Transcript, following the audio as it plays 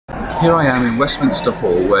Here I am in Westminster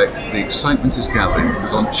Hall where the excitement is gathering,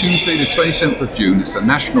 because on Tuesday the 27th of June it's the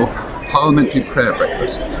National Parliamentary Prayer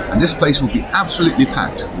Breakfast, and this place will be absolutely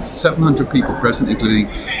packed with 700 people present, including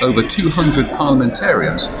over 200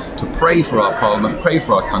 parliamentarians, to pray for our Parliament, pray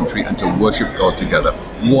for our country, and to worship God together.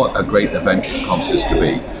 What a great event it promises to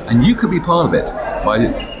be. And you could be part of it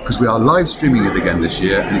because we are live streaming it again this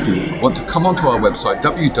year. And if you want to come onto our website,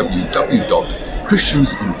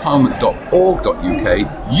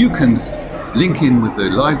 www.christiansinparliament.org.uk, you can link in with the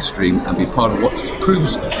live stream and be part of what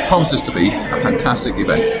promises to be a fantastic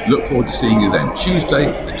event. Look forward to seeing you then.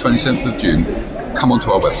 Tuesday, the 27th of June. Come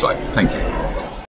onto our website. Thank you.